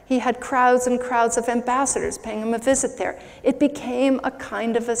there. He had crowds and crowds of ambassadors paying him a visit there. It became a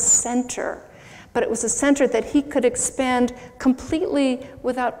kind of a center. But it was a center that he could expand completely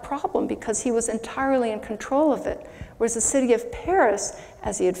without problem because he was entirely in control of it. Whereas the city of Paris,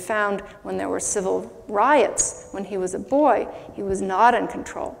 as he had found when there were civil riots when he was a boy, he was not in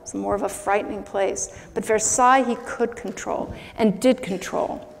control. It was more of a frightening place. But Versailles he could control and did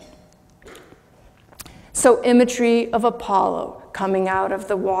control. So imagery of Apollo coming out of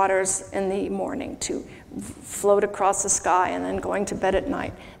the waters in the morning to float across the sky and then going to bed at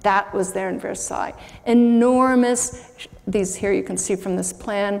night. That was there in Versailles. Enormous, these here you can see from this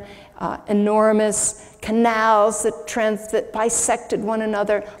plan, enormous canals that bisected one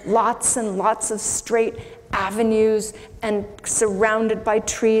another, lots and lots of straight avenues and surrounded by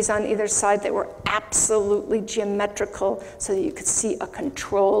trees on either side that were absolutely geometrical so that you could see a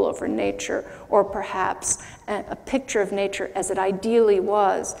control over nature, or perhaps a picture of nature as it ideally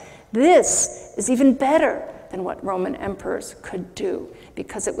was. This is even better than what Roman emperors could do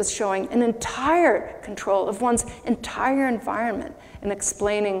because it was showing an entire control of one's entire environment and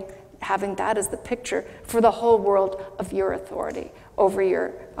explaining, having that as the picture for the whole world of your authority over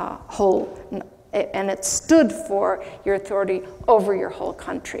your whole, and it stood for your authority over your whole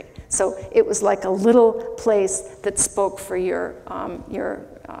country. So it was like a little place that spoke for your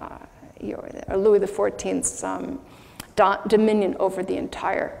Louis XIV's dominion over the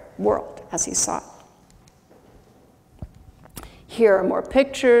entire world as he saw it. Here are more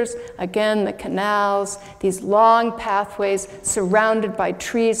pictures. Again, the canals, these long pathways surrounded by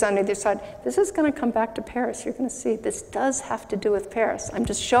trees on either side. This is going to come back to Paris. You're going to see this does have to do with Paris. I'm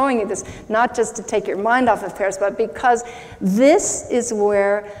just showing you this, not just to take your mind off of Paris, but because this is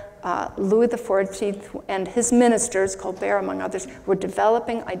where Louis XIV and his ministers, Colbert among others, were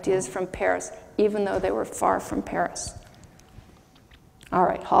developing ideas from Paris, even though they were far from Paris. All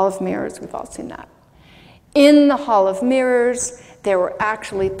right, Hall of Mirrors, we've all seen that. In the Hall of Mirrors, there were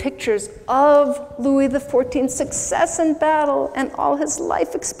actually pictures of Louis XIV's success in battle and all his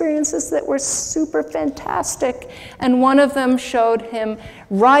life experiences that were super fantastic. And one of them showed him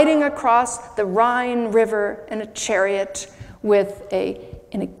riding across the Rhine River in a chariot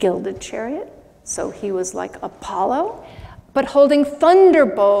in a gilded chariot. So he was like Apollo, but holding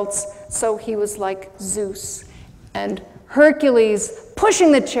thunderbolts, so he was like Zeus. And Hercules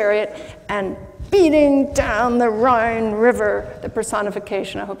pushing the chariot and beating down the Rhine River, the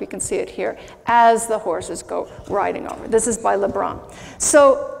personification, I hope you can see it here, as the horses go riding over. This is by Lebrun.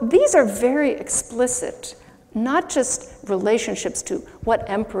 So these are very explicit, not just relationships to what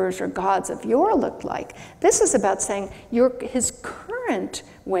emperors or gods of yore looked like. This is about saying his current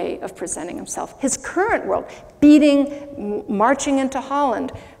way of presenting himself, his current world, marching into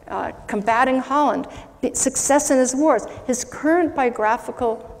Holland, combating Holland, success in his wars. His current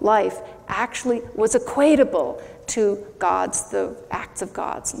biographical life actually was equatable to gods, the acts of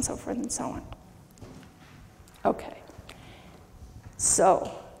gods, and so forth and so on. Okay. So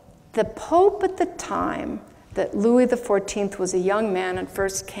the Pope at the time that Louis XIV was a young man and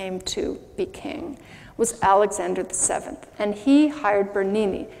first came to be king was Alexander VII. And he hired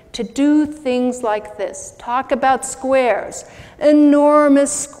Bernini to do things like this. Talk about squares,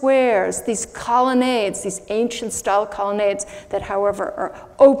 enormous squares, these colonnades, these ancient style colonnades that, however, are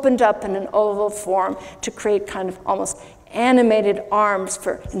opened up in an oval form to create kind of almost animated arms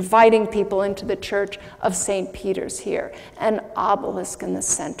for inviting people into the church of St. Peter's here, an obelisk in the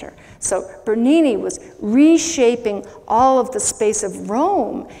center. So Bernini was reshaping all of the space of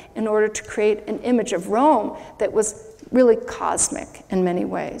Rome in order to create an image of Rome that was really cosmic in many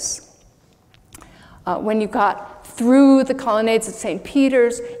ways. When you got through the colonnades of St.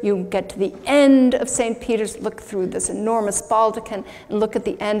 Peter's, you get to the end of St. Peter's, look through this enormous baldachin, and look at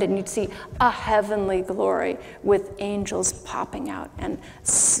the end, and you'd see a heavenly glory with angels popping out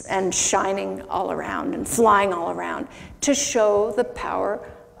and shining all around and flying all around to show the power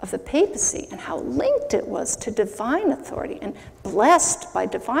of the papacy and how linked it was to divine authority and blessed by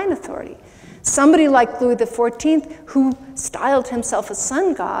divine authority. Somebody like Louis XIV, who styled himself a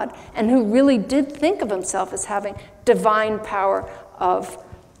sun god and who really did think of himself as having divine power of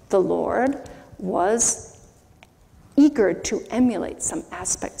the Lord, was eager to emulate some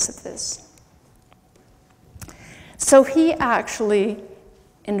aspects of this. So he actually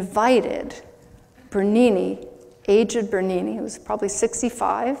invited Bernini, aged Bernini, who was probably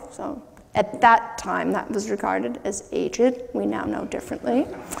 65, so at that time that was regarded as aged. We now know differently.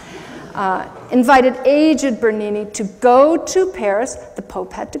 Invited aged Bernini to go to Paris. The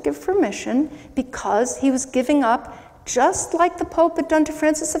Pope had to give permission because he was giving up, just like the Pope had done to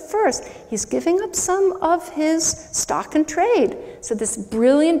Francis I, he's giving up some of his stock and trade. So this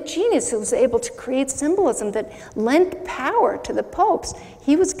brilliant genius who was able to create symbolism that lent power to the popes,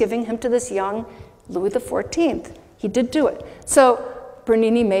 he was giving him to this young Louis XIV. He did do it. So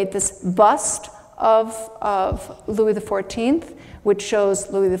Bernini made this bust of Louis XIV, which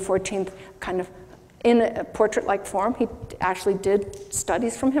shows Louis XIV kind of in a portrait-like form. He actually did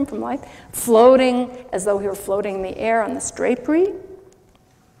studies from him from life, floating as though he were floating in the air on this drapery.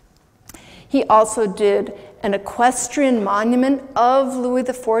 He also did an equestrian monument of Louis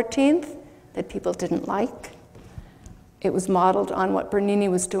XIV that people didn't like. It was modeled on what Bernini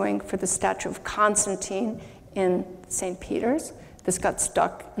was doing for the statue of Constantine in St. Peter's. This got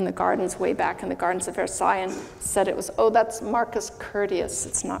stuck in the gardens way back in the gardens of Versailles and said it was, oh, that's Marcus Curtius.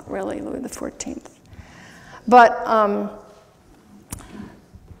 It's not really Louis XIV. But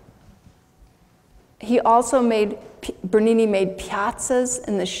he also Bernini made piazzas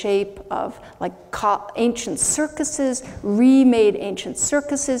in the shape of like ancient circuses, remade ancient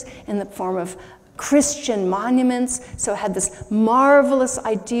circuses in the form of Christian monuments. So it had this marvelous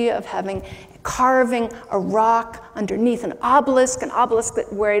idea of carving a rock underneath an obelisk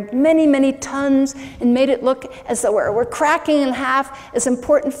that weighed many, many tons and made it look as though we're cracking in half as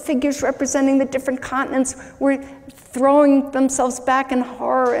important figures representing the different continents were throwing themselves back in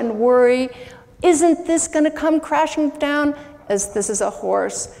horror and worry. Isn't this going to come crashing down? As this is a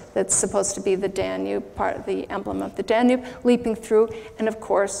horse that's supposed to be the Danube, part of the emblem of the Danube, leaping through. And of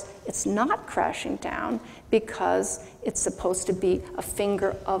course, it's not crashing down because it's supposed to be a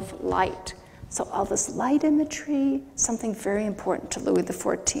finger of light. So all this light imagery, something very important to Louis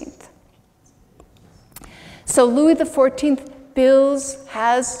XIV. So Louis XIV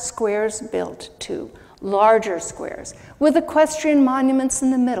has squares built too, larger squares, with equestrian monuments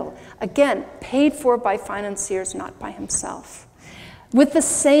in the middle. Again, paid for by financiers, not by himself. With the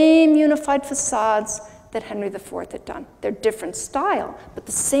same unified facades that Henry IV had done. They're different style, but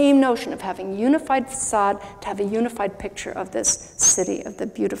the same notion of having unified facade to have a unified picture of this city, of the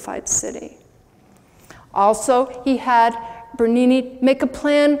beautified city. Also, he had Bernini make a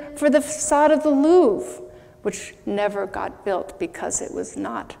plan for the facade of the Louvre, which never got built because it was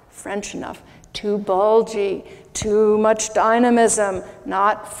not French enough. Too bulgy, too much dynamism,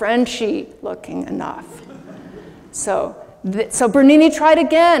 not Frenchy looking enough. So So Bernini tried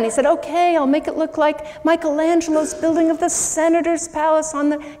again. He said, okay, I'll make it look like Michelangelo's building of the Senator's Palace on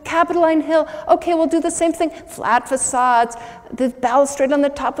the Capitoline Hill. Okay, we'll do the same thing. Flat facades, the balustrade on the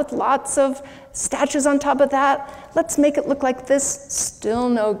top with lots of statues on top of that. Let's make it look like this. Still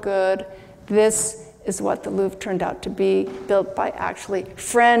no good. This is what the Louvre turned out to be, built by actually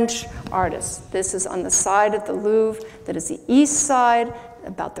French artists. This is on the side of the Louvre that is the east side,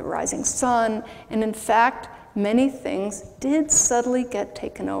 about the rising sun. And in fact, many things did subtly get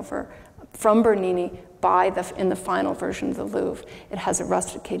taken over from Bernini in the final version of the Louvre. It has a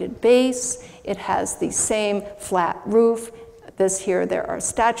rusticated base. It has the same flat roof. This here, there are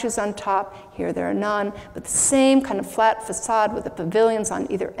statues on top. Here, there are none. But the same kind of flat facade with the pavilions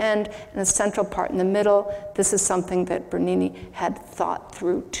on either end and a central part in the middle. This is something that Bernini had thought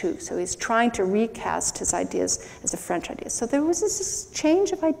through too. So he's trying to recast his ideas as a French idea. So there was this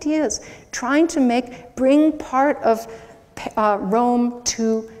change of ideas, trying to bring part of Rome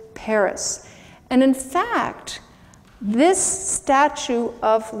to Paris. And in fact, this statue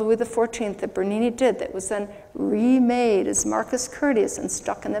of Louis XIV that Bernini did, that was then remade as Marcus Curtius and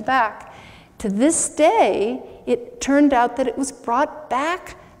stuck in the back, to this day, it turned out that it was brought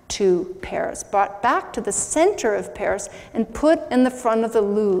back to Paris, brought back to the center of Paris, and put in the front of the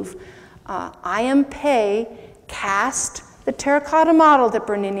Louvre. I.M. Pei cast the terracotta model that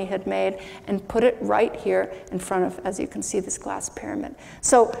Bernini had made and put it right here in front of, as you can see, this glass pyramid.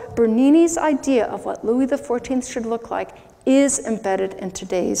 So Bernini's idea of what Louis XIV should look like is embedded in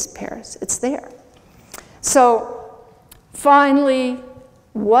today's Paris. It's there. So finally,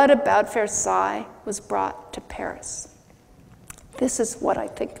 what about Versailles was brought to Paris? This is what I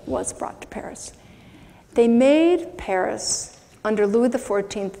think was brought to Paris. They made Paris, under Louis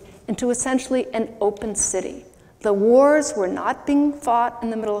XIV, into essentially an open city. The wars were not being fought in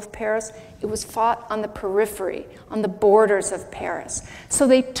the middle of Paris. It was fought on the periphery, on the borders of Paris. So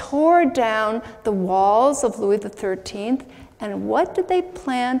they tore down the walls of Louis XIII, and what did they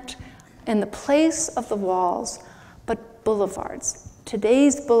plant in the place of the walls but boulevards?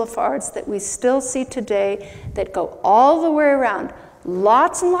 Today's boulevards that we still see today that go all the way around,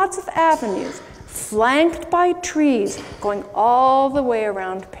 lots and lots of avenues, flanked by trees, going all the way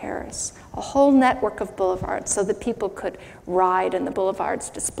around Paris. A whole network of boulevards so that people could ride in the boulevards,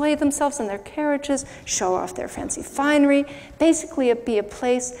 display themselves in their carriages, show off their fancy finery. Basically, it be a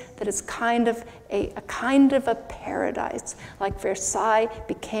place that is kind of a paradise, like Versailles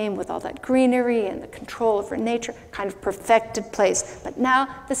became with all that greenery and the control over nature, kind of perfected place. But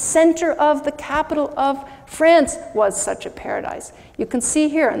now the center of the capital of France was such a paradise. You can see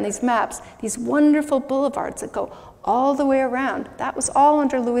here on these maps, these wonderful boulevards that go all the way around. That was all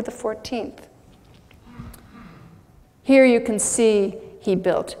under Louis XIV. Here you can see he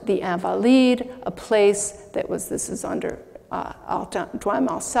built the Invalides, a place that was, this is under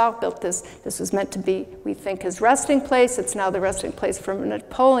Douai-Marsac built this. This was meant to be, we think, his resting place. It's now the resting place for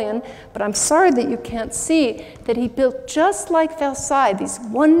Napoleon. But I'm sorry that you can't see that he built, just like Versailles, these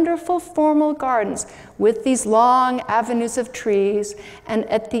wonderful formal gardens with these long avenues of trees. And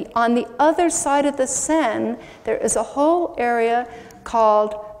on the other side of the Seine, there is a whole area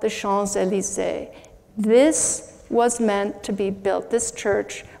called the Champs-Élysées. This was meant to be built, this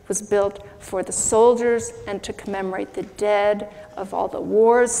church was built for the soldiers and to commemorate the dead of all the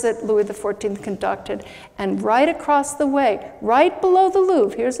wars that Louis XIV conducted. And right across the way, right below the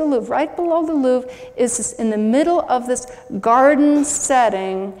Louvre, here's the Louvre, right below the Louvre is in the middle of this garden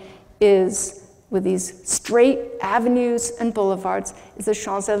setting is, with these straight avenues and boulevards, is the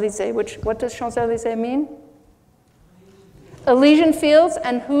Champs-Élysées, which, what does Champs-Élysées mean? Elysian Fields,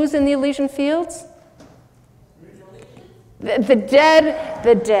 and who's in the Elysian Fields? The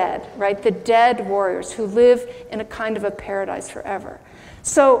dead, right? The dead warriors who live in a kind of a paradise forever.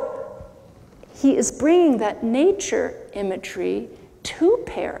 So he is bringing that nature imagery to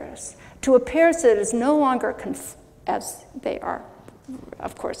Paris, to a Paris that is no longer, as they are,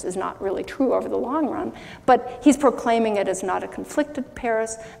 of course, is not really true over the long run, but he's proclaiming it as not a conflicted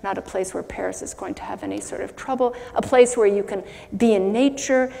Paris, not a place where Paris is going to have any sort of trouble, a place where you can be in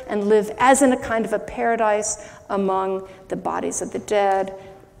nature and live as in a kind of a paradise among the bodies of the dead,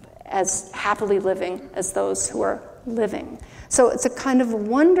 as happily living as those who are living. So it's a kind of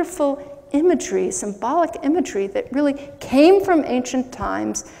wonderful imagery, symbolic imagery that really came from ancient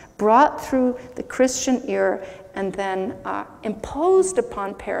times, brought through the Christian era, and then imposed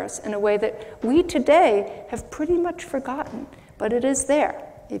upon Paris in a way that we today have pretty much forgotten, but it is there.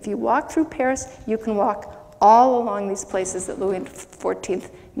 If you walk through Paris, you can walk all along these places that Louis XIV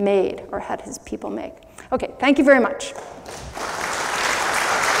made or had his people make. Okay, thank you very much.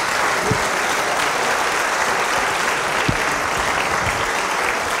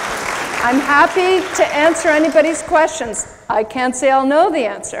 I'm happy to answer anybody's questions. I can't say I'll know the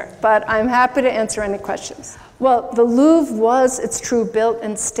answer, but I'm happy to answer any questions. Well, the Louvre was, it's true, built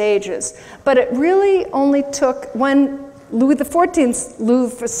in stages, but it really only took, when Louis XIV's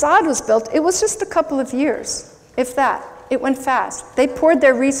Louvre facade was built, it was just a couple of years, if that. It went fast. They poured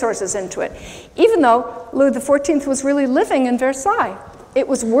their resources into it. Even though Louis XIV was really living in Versailles, it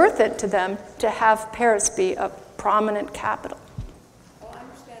was worth it to them to have Paris be a prominent capital. Well, I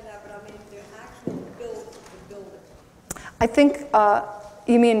understand that, but I mean, to actually build the building. I think,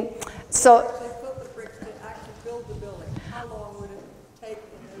 you mean, so... They put the bricks to actually build the building. How long would it take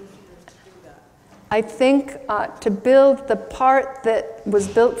in those years to do that? I think to build the part that was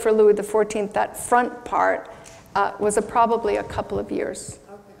built for Louis XIV, that front part, was probably a couple of years,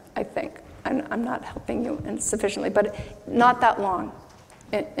 okay. I think. I'm not helping you sufficiently, but not that long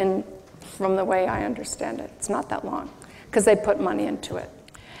from the way I understand it. It's not that long, because they put money into it.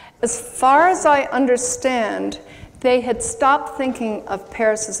 As far as I understand, they had stopped thinking of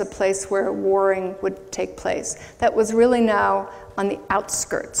Paris as a place where warring would take place. That was really now on the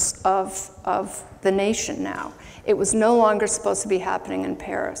outskirts of the nation now. It was no longer supposed to be happening in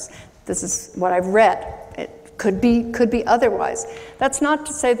Paris. This is what I've read. It could be otherwise. That's not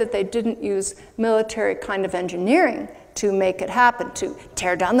to say that they didn't use military kind of engineering to make it happen, to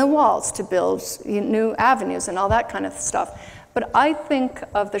tear down the walls, to build new avenues and all that kind of stuff. But I think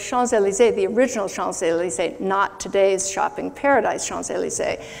of the Champs-Élysées, the original Champs-Élysées, not today's shopping paradise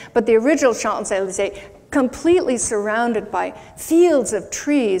Champs-Élysées, but the original Champs-Élysées, completely surrounded by fields of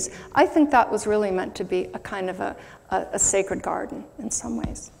trees. I think that was really meant to be a kind of a sacred garden in some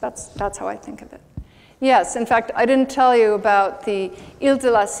ways. That's how I think of it. Yes, in fact, I didn't tell you about the Ile de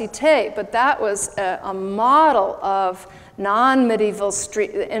la Cité, but that was a model of non-medieval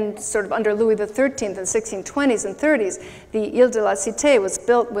street, and sort of under Louis XIII in the 1620s and 30s. The Ile de la Cité was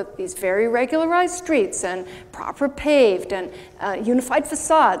built with these very regularized streets and proper paved and unified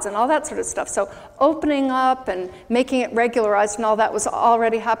facades and all that sort of stuff. So opening up and making it regularized and all that was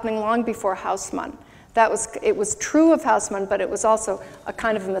already happening long before Haussmann. It was true of Haussmann, but it was also a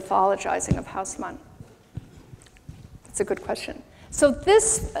kind of a mythologizing of Haussmann. That's a good question. So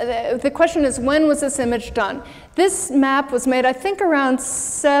the question is, when was this image done? This map was made, I think, around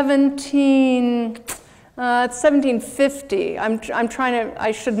 1750. I'm trying to,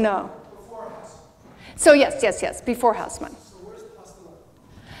 I should know. Before Haussmann. So yes, before Haussmann. So where's Place de la?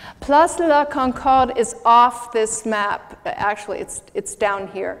 Place de la Concorde is off this map. Actually, it's down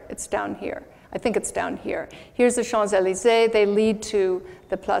here. It's down here. I think it's down here. Here's the Champs-Élysées. They lead to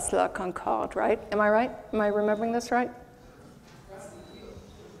the Place de la Concorde, right? Am I right? Am I remembering this right?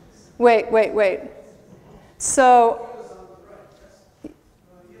 Wait. So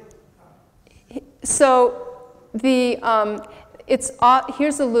the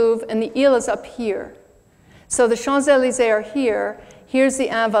here's the Louvre, and the Ile is up here. So the Champs-Élysées are here. Here's the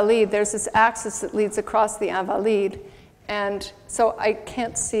Invalides. There's this axis that leads across the Invalides. And so I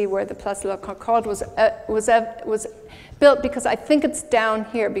can't see where the Place de la Concorde was built, because I think it's down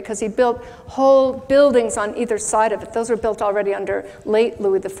here, because he built whole buildings on either side of it. Those were built already under late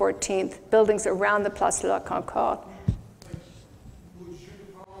Louis XIV, buildings around the Place de la Concorde.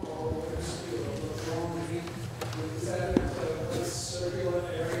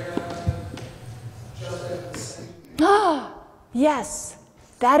 Ah, yes,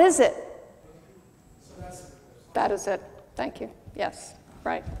 that is it. That is it. Thank you. Yes,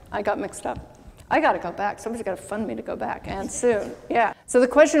 right. I got mixed up. I got to go back. Somebody's got to fund me to go back, and soon. Yeah. So the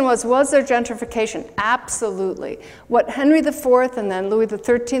question was there gentrification? Absolutely. What Henry IV and then Louis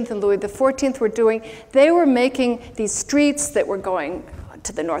XIII and Louis XIV were doing, they were making these streets that were going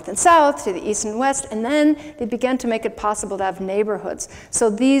to the north and south, to the east and west, and then they began to make it possible to have neighborhoods.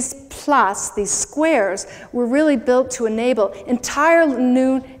 So these places, these squares, were really built to enable entire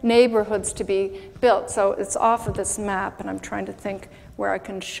new neighborhoods to be built. So it's off of this map, and I'm trying to think where I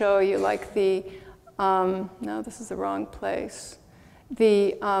can show you, like the, no, this is the wrong place.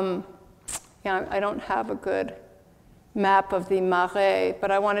 The, yeah, I don't have a good map of the Marais,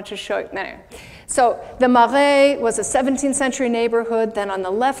 but I wanted to show you. Anyway. So the Marais was a 17th century neighborhood. Then on the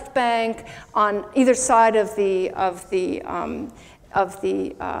left bank, on either side of the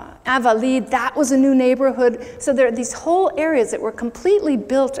Invalides, that was a new neighborhood. So there are these whole areas that were completely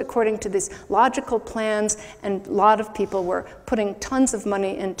built according to these logical plans, and a lot of people were putting tons of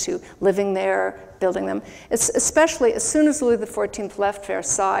money into living there, building them. Especially as soon as Louis XIV left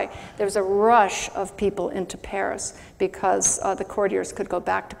Versailles, there was a rush of people into Paris, because the courtiers could go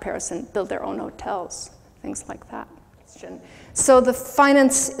back to Paris and build their own hotels, things like that. So the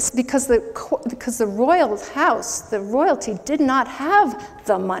finance, because the royal house, the royalty did not have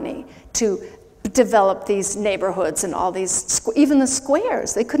the money to develop these neighborhoods and all these, even the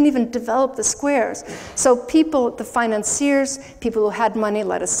squares. They couldn't even develop the squares. So people, the financiers, people who had money,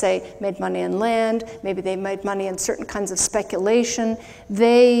 let us say, made money in land, maybe they made money in certain kinds of speculation,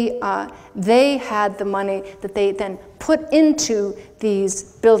 they had the money that they then put into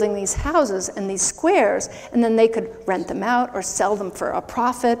building these houses and these squares, and then they could rent them out or sell them for a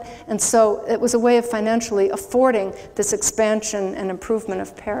profit. And so it was a way of financially affording this expansion and improvement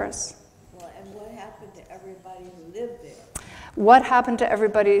of Paris. What happened to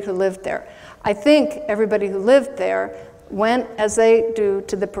everybody who lived there? I think everybody who lived there went, as they do,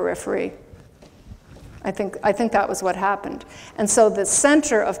 to the periphery. I think that was what happened. And so the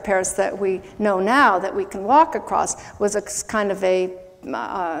center of Paris that we know now, that we can walk across, was a kind of a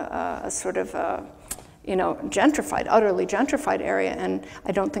sort of gentrified, utterly gentrified area, and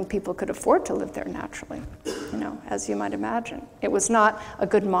I don't think people could afford to live there naturally, as you might imagine. It was not a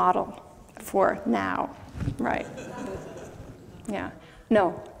good model for now, right? Yeah,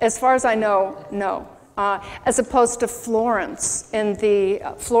 no. As far as I know, no. As opposed to Florence.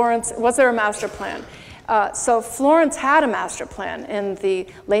 Florence, was there a master plan? So Florence had a master plan in the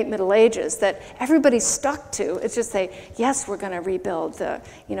late Middle Ages that everybody stuck to. It's just yes, we're going to rebuild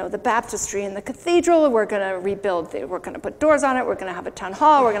the baptistry in the cathedral. We're going to rebuild. We're going to put doors on it. We're going to have a town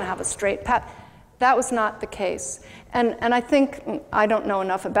hall. We're going to have a straight path. That was not the case. And I think, I don't know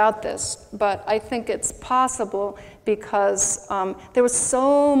enough about this, but I think it's possible because there was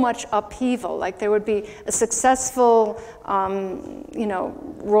so much upheaval. Like there would be a successful,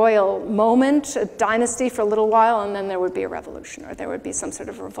 royal moment, a dynasty for a little while, and then there would be a revolution, or there would be some sort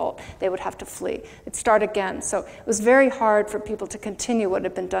of revolt. They would have to flee. It'd start again. So it was very hard for people to continue what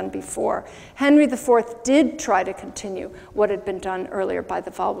had been done before. Henry IV did try to continue what had been done earlier by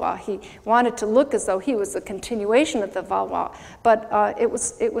the Valois. He wanted to look as though he was the continuation of the Valois, but it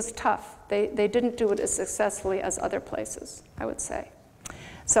was tough. They didn't do it as successfully as other places, I would say.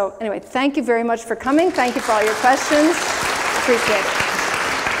 So anyway, thank you very much for coming. Thank you for all your questions. Appreciate it.